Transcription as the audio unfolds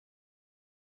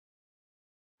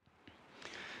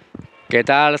¿Qué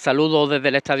tal? Saludos desde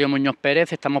el Estadio Muñoz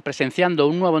Pérez. Estamos presenciando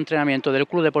un nuevo entrenamiento del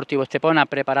Club Deportivo Estepona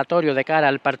preparatorio de cara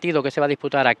al partido que se va a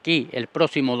disputar aquí el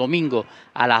próximo domingo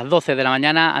a las 12 de la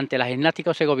mañana ante la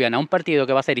Gimnástica Segoviana. Un partido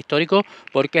que va a ser histórico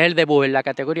porque es el debut en la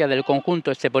categoría del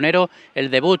conjunto esteponero, el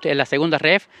debut en la segunda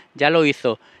ref. Ya lo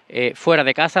hizo fuera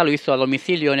de casa, lo hizo a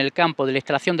domicilio en el campo de la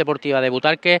instalación deportiva de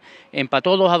Butarque,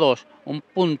 empató 2-2, un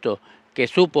punto que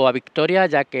supo a victoria,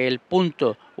 ya que el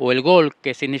punto o el gol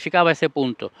que significaba ese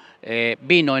punto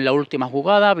vino en la última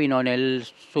jugada, vino en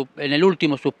el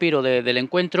último suspiro del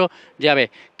encuentro. Ya ves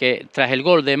que tras el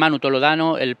gol de Manu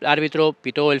Toledano, el árbitro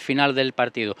pitó el final del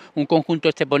partido. Un conjunto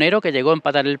esteponero que llegó a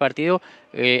empatar el partido,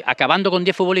 acabando con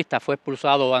 10 futbolistas. Fue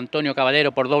expulsado Antonio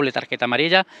Caballero por doble tarjeta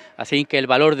amarilla, así que el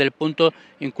valor del punto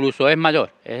incluso es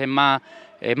mayor, es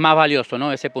más valioso,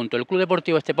 ¿no?, ese punto. El Club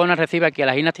Deportivo Estepona recibe aquí a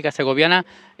la Gimnástica Segoviana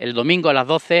el domingo a las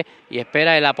 12 y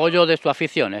espera el apoyo de su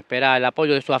afición, espera el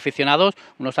apoyo de sus aficionados,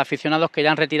 unos aficionados que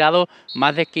ya han retirado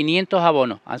más de 500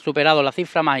 abonos, han superado la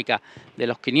cifra mágica de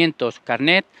los 500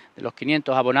 carnets, de los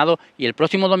 500 abonados, y el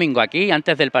próximo domingo aquí,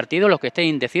 antes del partido, los que estén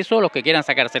indecisos, los que quieran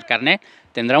sacarse el carnet,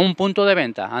 tendrán un punto de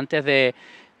venta. Antes de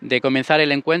comenzar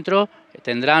el encuentro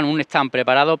tendrán un stand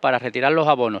preparado para retirar los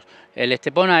abonos. El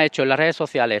Estepona ha hecho en las redes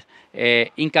sociales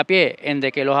hincapié en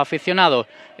de que los aficionados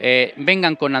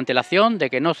vengan con antelación,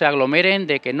 de que no se aglomeren,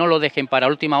 de que no lo dejen para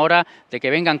última hora, de que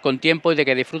vengan con tiempo y de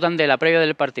que disfrutan de la previa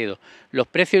del partido. Los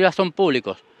precios ya son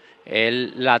públicos.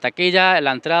 La taquilla,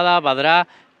 la entrada valdrá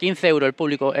 15 euros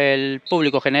el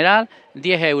público general,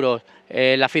 10 euros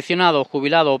el aficionado,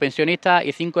 jubilado o pensionista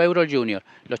y 5 euros junior,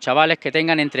 los chavales que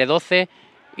tengan entre 12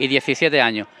 y 17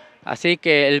 años. Así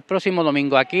que el próximo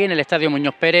domingo aquí en el Estadio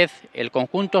Muñoz Pérez, el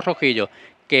conjunto rojillo,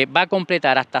 que va a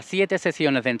completar hasta 7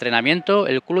 sesiones de entrenamiento.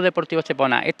 El Club Deportivo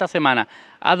Estepona esta semana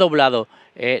ha doblado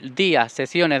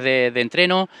sesiones de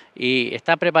entreno y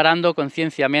está preparando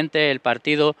concienciamente el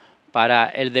partido para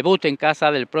el debut en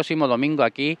casa del próximo domingo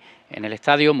aquí en el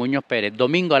Estadio Muñoz Pérez.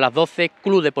 Domingo a las 12,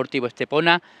 Club Deportivo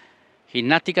Estepona,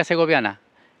 Gimnástica Segoviana.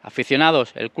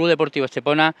 Aficionados, el Club Deportivo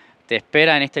Estepona te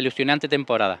espera en esta ilusionante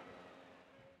temporada.